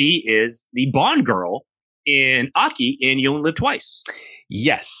 She is the Bond girl in Aki in You Only Live Twice.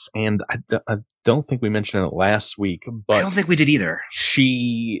 Yes, and I don't think we mentioned it last week, but I don't think we did either.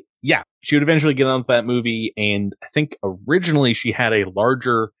 She would eventually get on with that movie, and I think originally she had a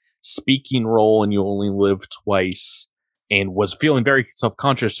larger speaking role in You Only Live Twice, and was feeling very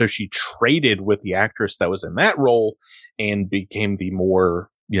self-conscious, so she traded with the actress that was in that role and became the more,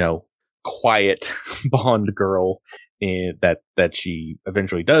 you know, quiet Bond girl that she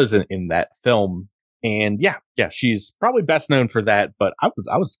eventually does in that film. And yeah, she's probably best known for that, but I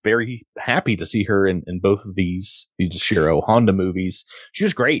was very happy to see her in both of these Shiro Honda movies. She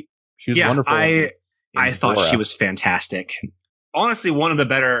was great. She was wonderful. I thought she was fantastic. Honestly, one of the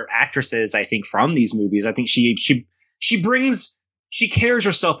better actresses, I think, from these movies. I think she carries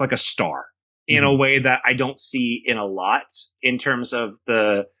herself like a star in a way that I don't see in a lot in terms of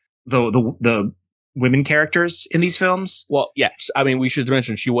the women characters in these films. Well, yes. I mean, we should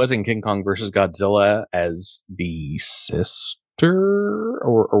mention she was in King Kong versus Godzilla as the sister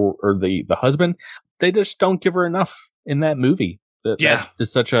or the husband. They just don't give her enough in that movie. That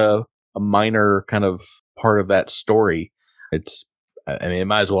is such a minor kind of part of that story. I mean, it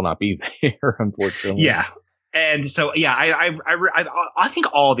might as well not be there, unfortunately. Yeah. And so, yeah, I think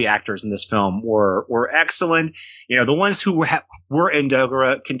all the actors in this film were excellent. You know, the ones who were in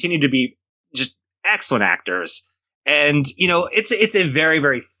Dogora continue to be just excellent actors. And, you know, it's a very,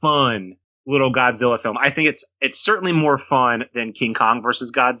 very fun little Godzilla film. I think it's certainly more fun than King Kong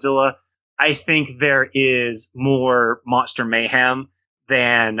versus Godzilla. I think there is more monster mayhem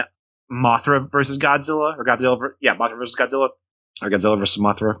than Mothra versus Godzilla, or Mothra versus Godzilla, or Godzilla versus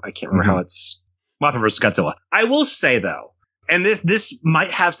Mothra. I can't remember how it's Mothra versus Godzilla. I will say though, and this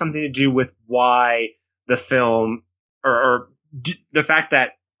might have something to do with why the film, or the fact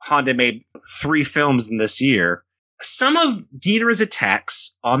that Honda made 3 films in this year. Some of Ghidorah's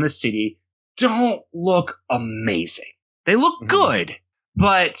attacks on the city don't look amazing. They look good,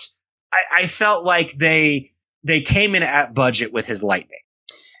 but I felt like they came in at budget with his lightning.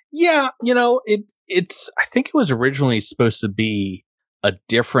 Yeah, you know, it's I think it was originally supposed to be a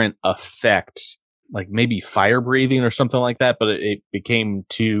different effect, like maybe fire breathing or something like that, but it became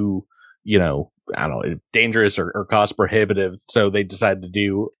too, you know, I don't know, dangerous or cost prohibitive. So they decided to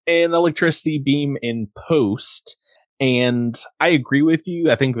do an electricity beam in post. And I agree with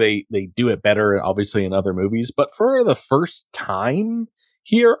you. I think they do it better, obviously, in other movies. But for the first time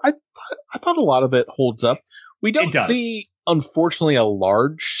here, I thought a lot of it holds up. We don't see, unfortunately, a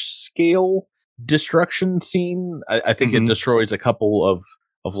large scale destruction scene. I think it destroys a couple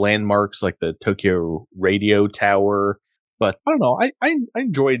of landmarks like the Tokyo radio tower. But I don't know. I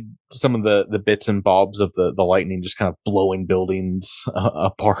enjoyed some of the bits and bobs of the lightning just kind of blowing buildings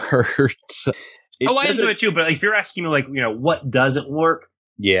apart. I enjoy it too. But if you're asking me, like, you know, what doesn't work?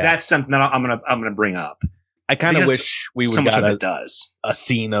 Yeah, that's something that I'm gonna bring up. I kind of wish we would got a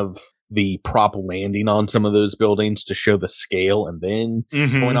scene of the prop landing on some of those buildings to show the scale, and then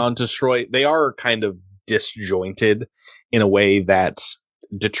going on to destroy. They are kind of disjointed in a way that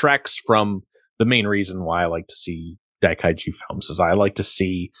detracts from the main reason why I like to see Daikaiju films. Is I like to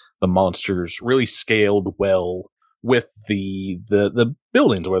see the monsters really scaled well with the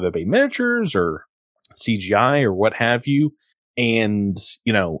buildings, whether they be miniatures or CGI or what have you. And,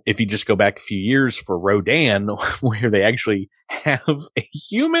 you know, if you just go back a few years for Rodan, where they actually have a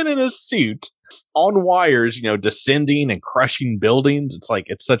human in a suit on wires, you know, descending and crushing buildings, it's like,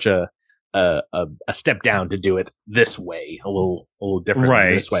 it's such a step down to do it this way, a little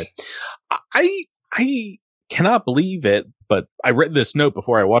different this way. I cannot believe it, but I read this note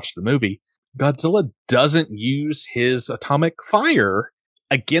before I watched the movie. Godzilla doesn't use his atomic fire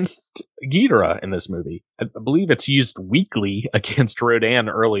against Ghidorah in this movie. I believe it's used weakly against Rodan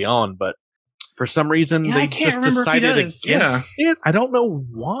early on, but for some reason they just decided against it. I don't know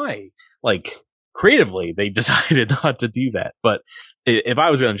why. Like, creatively, they decided not to do that. But if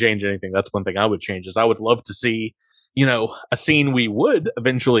I was going to change anything, that's one thing I would change. Is I would love to see, you know, a scene we would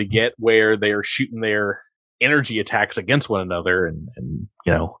eventually get where they're shooting their energy attacks against one another and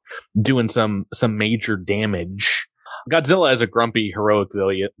you know, doing some major damage. Godzilla as a grumpy heroic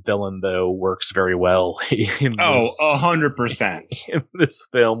villain though works very well in 100% in this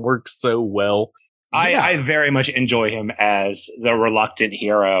film. Works so well. I very much enjoy him as the reluctant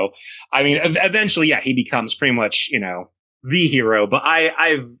hero. I mean, eventually, he becomes pretty much, you know, the hero, but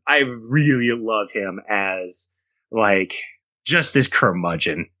I really love him as like just this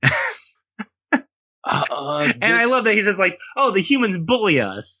curmudgeon. And I love that he says like, "Oh, the humans bully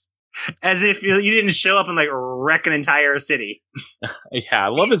us," as if you didn't show up and like wreck an entire city. Yeah, I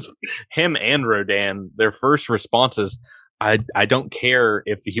love him and Rodan. Their first response is, "I don't care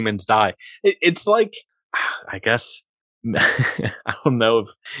if the humans die." It's like, I guess, I don't know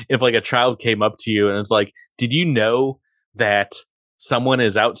if like a child came up to you and it's like, "Did you know that someone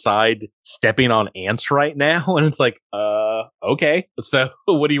is outside stepping on ants right now?" And it's like, okay. So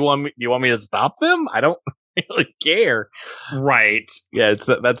what do you want me? Do you want me to stop them? I don't really care. Right. Yeah,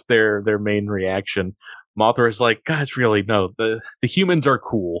 that's their main reaction. Mothra is like, "Guys, really, no, the humans are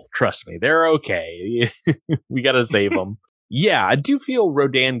cool. Trust me, they're okay. We gotta save them." Yeah, I do feel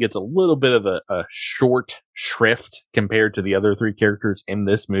Rodan gets a little bit of a short shrift compared to the other three characters in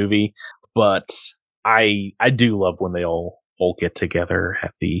this movie, but I do love when they all get together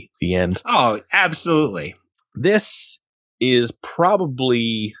at the end. Oh, absolutely. This is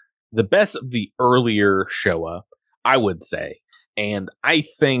probably the best of the earlier Showa, I would say. And I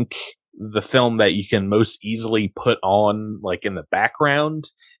think the film that you can most easily put on like in the background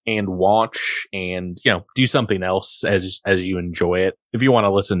and watch and, do something else as you enjoy it. If you want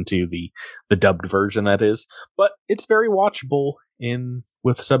to listen to the dubbed version, that is, but it's very watchable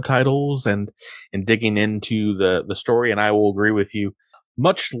with subtitles and digging into the story. And I will agree with you,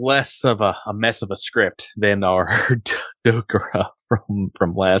 much less of a mess of a script than our Dokura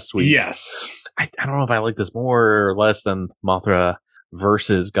from last week. Yes. I don't know if I like this more or less than Mothra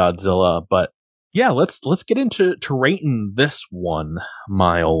versus Godzilla, but yeah, let's get into rating this one,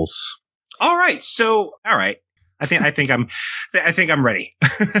 Miles. All right. I think I'm ready.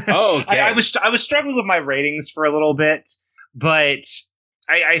 Oh, okay. I was struggling with my ratings for a little bit, but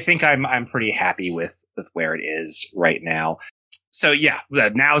I think I'm pretty happy with where it is right now. So yeah,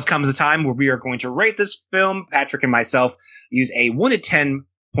 now comes the time where we are going to rate this film. Patrick and myself use a 1 to 10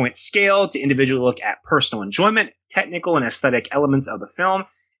 point scale to individually look at personal enjoyment, technical and aesthetic elements of the film,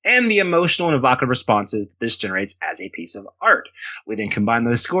 and the emotional and evocative responses that this generates as a piece of art. We then combine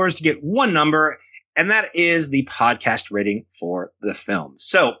those scores to get one number, and that is the podcast rating for the film.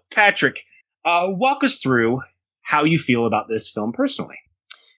 So, Patrick, walk us through how you feel about this film personally.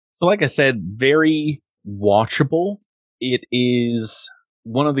 So, like I said, very watchable. It is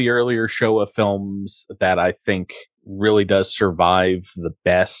one of the earlier Showa films that I think really does survive the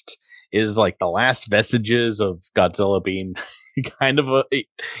best. Is like the last vestiges of Godzilla being kind of a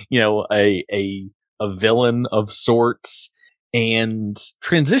villain of sorts. And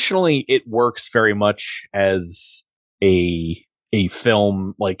transitionally, it works very much as a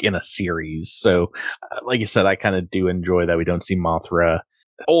film, like in a series. So, like I said, I kind of do enjoy that we don't see Mothra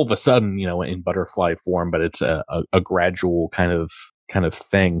all of a sudden, in butterfly form, but it's a gradual kind of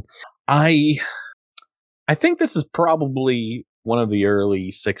thing. I think this is probably one of the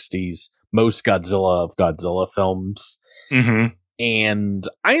early 60s most Godzilla of Godzilla films. Mm-hmm. And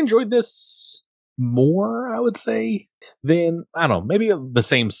I enjoyed this more, I would say, than, I don't know, maybe the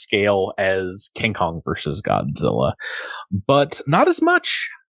same scale as King Kong versus Godzilla, but not as much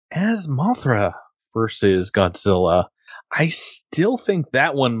as Mothra versus Godzilla. I still think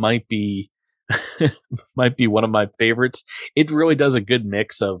that one might be one of my favorites. It really does a good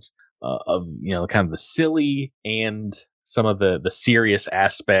mix of kind of the silly and some of the serious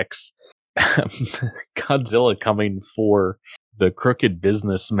aspects. Godzilla coming for the crooked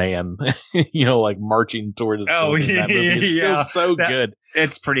businessman, like marching towards that movie. It's still good.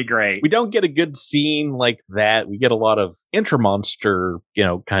 It's pretty great. We don't get a good scene like that. We get a lot of intermonster,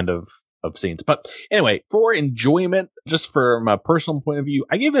 kind of scenes. But anyway, for enjoyment, just from a personal point of view,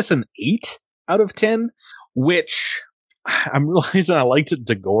 I gave this an 8 out of 10, which I'm realizing I liked it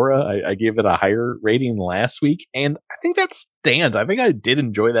to Gora. I gave it a higher rating last week, and I think that stands. I think I did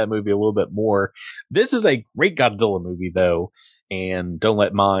enjoy that movie a little bit more. This is a great Godzilla movie, though, and don't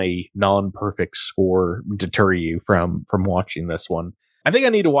let my non-perfect score deter you from watching this one. I think I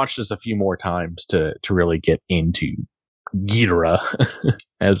need to watch this a few more times to really get into Ghidorah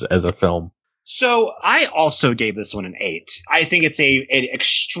as a film. So I also gave this one an 8. I think it's an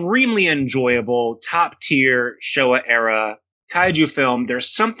extremely enjoyable, top tier Showa era kaiju film. There's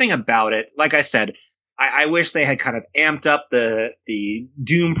something about it. Like I said, I wish they had kind of amped up the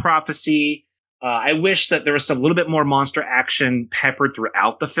Doom prophecy. I wish that there was a little bit more monster action peppered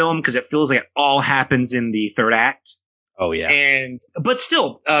throughout the film, because it feels like it all happens in the third act. Oh yeah. But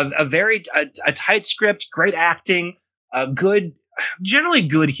still, a tight script, great acting, generally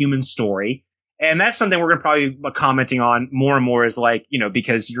good human story. And that's something we're going to probably be commenting on more and more, is like,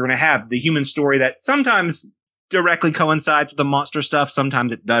 because you're going to have the human story that sometimes directly coincides with the monster stuff.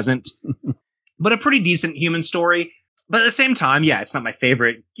 Sometimes it doesn't. But a pretty decent human story. But at the same time, yeah, it's not my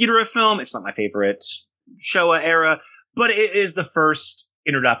favorite Ghidorah film. It's not my favorite Showa era. But it is the first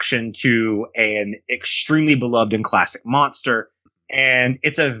introduction to an extremely beloved and classic monster. And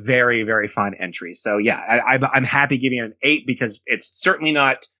it's a very, very fun entry. So yeah, I'm happy giving it an 8 because it's certainly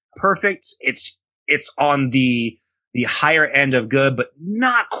not perfect. It's on the higher end of good, but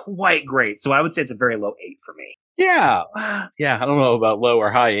not quite great. So I would say it's a very low 8 for me. Yeah. Yeah. I don't know about low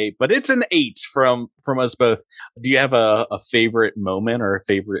or high 8, but it's an 8 from us both. Do you have a favorite moment or a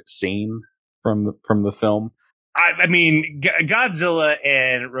favorite scene from the film? I mean, Godzilla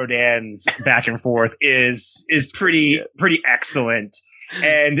and Rodan's back and forth is pretty excellent.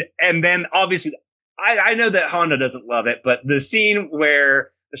 And then obviously I know that Honda doesn't love it, but the scene where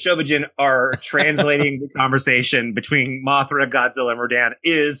the Shobijin are translating the conversation between Mothra, Godzilla, and Rodan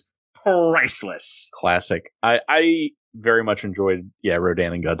is priceless. Classic. I very much enjoyed,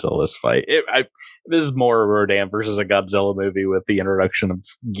 Rodan and Godzilla's fight. This is more a Rodan versus a Godzilla movie with the introduction of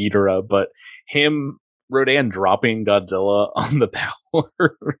Ghidorah, but Rodan dropping Godzilla on the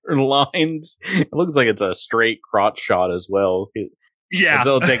power lines. It looks like it's a straight crotch shot as well.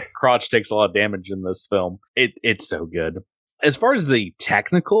 Godzilla crotch takes a lot of damage in this film. It's so good. As far as the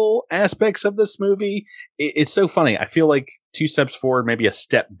technical aspects of this movie, it's so funny. I feel like 2 steps forward, maybe a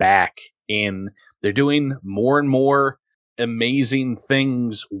step back they're doing more and more amazing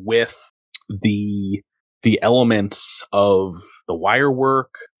things with the elements of the wire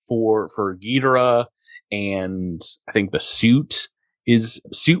work for Ghidorah. And I think the suit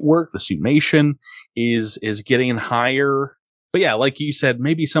work, the suitmation is getting higher. But yeah, like you said,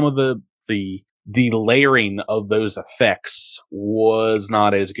 maybe some of the layering of those effects was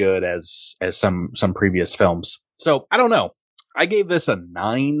not as good as some previous films. So I don't know. I gave this a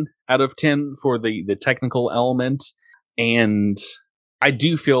 9 out of 10 for the technical element. And I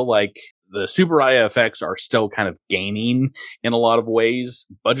do feel like the Tsuburaya effects are still kind of gaining in a lot of ways.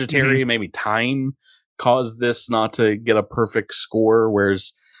 Budgetary, maybe time caused this not to get a perfect score,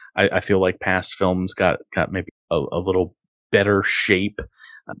 whereas I feel like past films got maybe a little better shape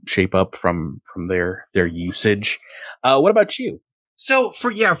up from their usage. What about you? So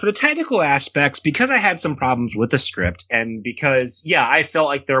for the technical aspects, because I had some problems with the script, and because I felt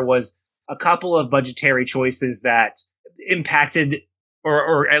like there was a couple of budgetary choices that impacted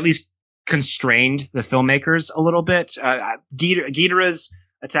or at least constrained the filmmakers a little bit. Ghidorah's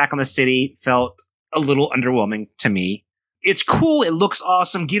attack on the city felt a little underwhelming to me. It's cool. It looks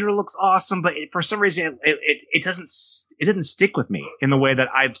awesome. Ghidorah looks awesome, but for some reason it didn't stick with me in the way that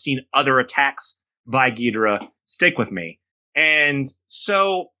I've seen other attacks by Ghidorah stick with me. And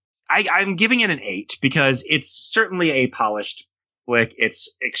so I'm giving it an 8 because it's certainly a polished flick.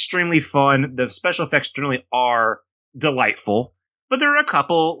 It's extremely fun. The special effects generally are delightful, but there are a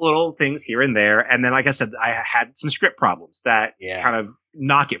couple little things here and there. And then, like I said, I had some script problems that kind of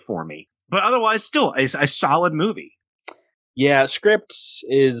knock it for me. But otherwise, still a solid movie. Yeah, scripts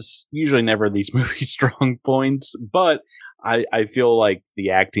is usually never these movies' strong points, but I feel like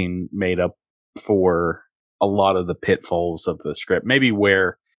the acting made up for a lot of the pitfalls of the script. Maybe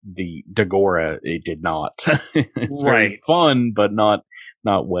where the Dagora it did not. It's very fun, but not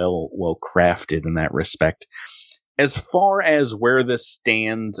well crafted in that respect. As far as where this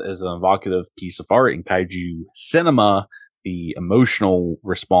stands as an evocative piece of art in kaiju cinema, the emotional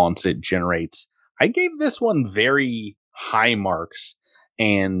response it generates, I gave this one very high marks,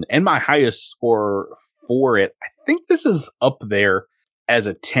 and my highest score for it, I think this is up there as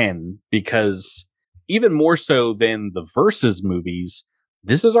a 10, because even more so than the Versus movies,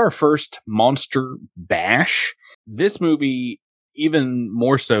 this is our first monster bash. This movie, even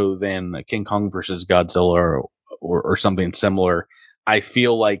more so than King Kong versus Godzilla or something similar, I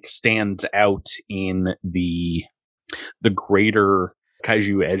feel like stands out in the greater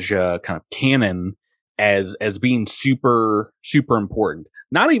Kaiju Asia kind of canon as being super, super important.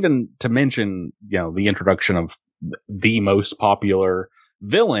 Not even to mention, the introduction of the most popular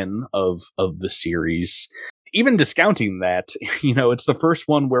villain of the series. Even discounting that, it's the first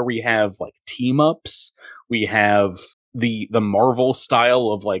one where we have like team ups. We have the Marvel style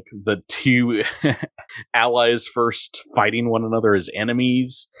of like the two allies first fighting one another as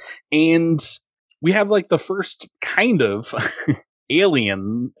enemies. And we have like the first kind of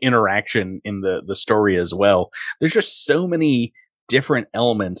alien interaction in the story as well. There's just so many different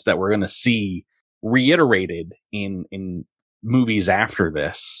elements that we're going to see reiterated in movies after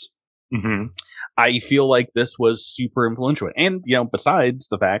this. Mm-hmm. I feel like this was super influential. And, besides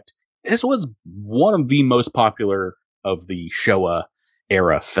the fact, this was one of the most popular of the Showa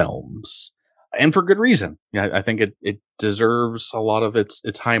era films. and for good reason. Yeah, I think it deserves a lot of its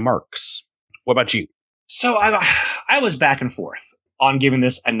high marks. What about you? So I was back and forth on giving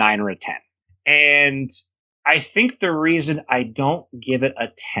this a 9 or a 10. And I think the reason I don't give it a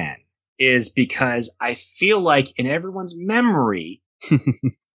 10 is because I feel like in everyone's memory,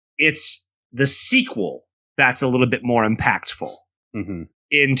 it's the sequel that's a little bit more impactful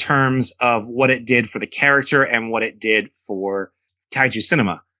in terms of what it did for the character and what it did for kaiju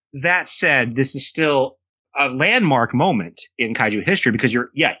cinema. That said, this is still a landmark moment in kaiju history because you're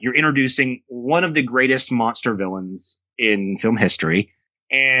introducing one of the greatest monster villains in film history,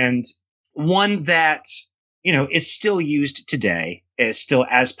 and one that, you know, is still used today, is still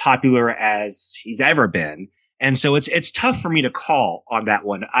as popular as he's ever been. And so it's tough for me to call on that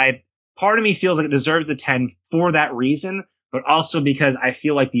one. Part of me feels like it deserves the 10 for that reason, but also because I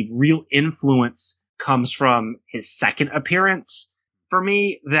feel like the real influence comes from his second appearance for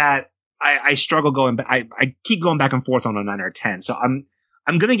me, that I struggle going back. I keep going back and forth on a 9 or a 10. So I'm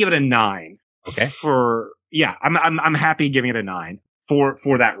going to give it a 9. Okay. I'm happy giving it a 9 for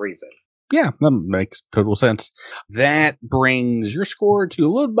that reason. Yeah, that makes total sense. That brings your score to a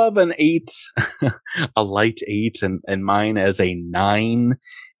little above an 8, a light 8, and mine as a 9.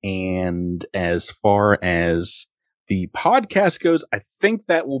 And as far as the podcast goes, I think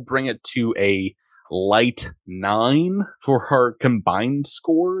that will bring it to a light 9 for our combined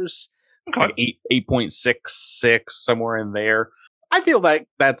scores. Like 8.66, somewhere in there. I feel like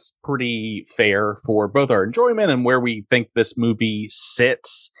that's pretty fair for both our enjoyment and where we think this movie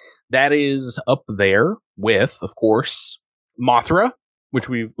sits. That is up there with, of course, Mothra, which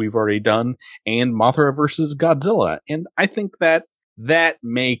we've already done, and Mothra versus Godzilla. And I think that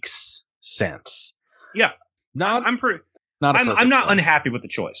makes sense. Yeah. I'm not unhappy with the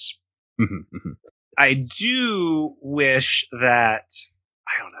choice. I do wish that,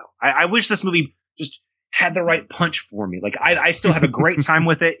 I don't know. I wish this movie just had the right punch for me. Like I still have a great time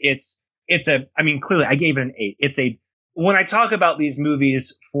with it. Clearly I gave it an 8. When I talk about these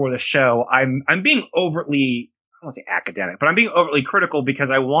movies for the show, I'm being overtly, I don't want to say academic, but I'm being overtly critical because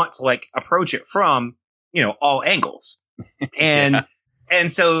I want to like approach it from, you know, all angles. And,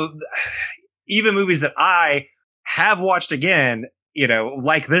 and so even movies that I have watched again, you know,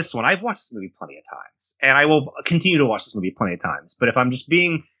 like this one, I've watched this movie plenty of times and I will continue to watch this movie plenty of times. But if I'm just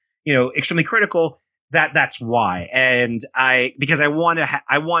being, you know, extremely critical, that's why. And because I want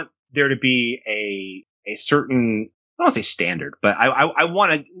there to be a certain, I don't want to say standard, but I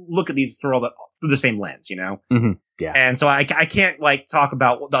want to look at these through the same lens, you know? Yeah. And so I can't like talk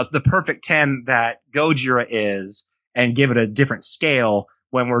about the perfect 10 that Gojira is and give it a different scale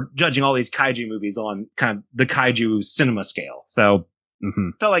when we're judging all these kaiju movies on kind of the kaiju cinema scale. So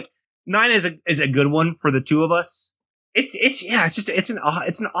felt like 9 is a good one for the two of us. It's an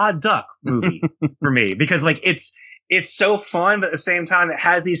odd duck movie for me because like it's so fun, but at the same time it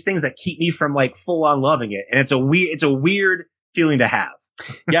has these things that keep me from like full on loving it. And it's a weird feeling to have.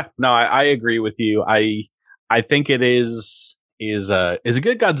 Yeah, no, I agree with you. I think it is a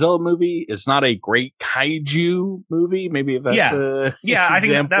good Godzilla movie. It's not a great kaiju movie. Maybe if that's I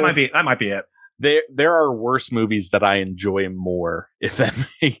think that might be it. There are worse movies that I enjoy more, if that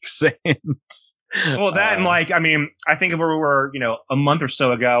makes sense. Well, that and like, I mean, I think of where we were, you know, a month or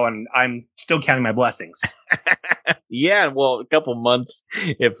so ago, and I'm still counting my blessings. Yeah, well, a couple months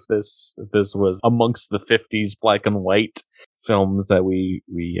if this was amongst the 50s black and white films that we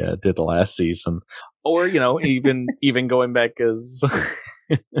did the last season, or you know, even going back as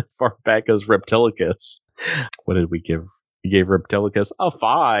far back as Reptilicus. What did we give? We gave Reptilicus a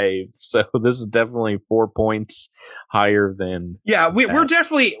 5, so this is definitely 4 points higher than. Yeah, we're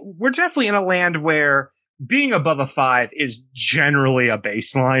definitely in a land where being above a 5 is generally a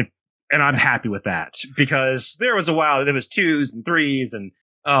baseline, and I'm happy with that because there was a while that it was 2s and 3s and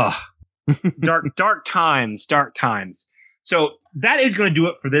dark times. So that is going to do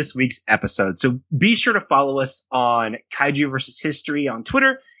it for this week's episode. So be sure to follow us on Kaiju vs. History on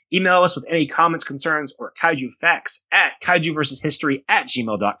Twitter. Email us with any comments, concerns, or kaiju facts at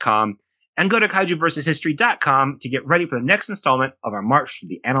kaijuversushistory@gmail.com. And go to kaijuversushistory.com to get ready for the next installment of our march through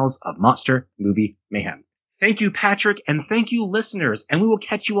the annals of monster movie mayhem. Thank you, Patrick, and thank you, listeners. And we will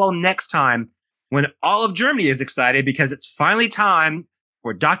catch you all next time when all of Germany is excited because it's finally time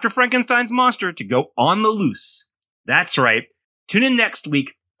for Dr. Frankenstein's monster to go on the loose. That's right. Tune in next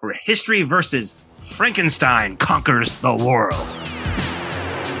week for History versus Frankenstein Conquers the World.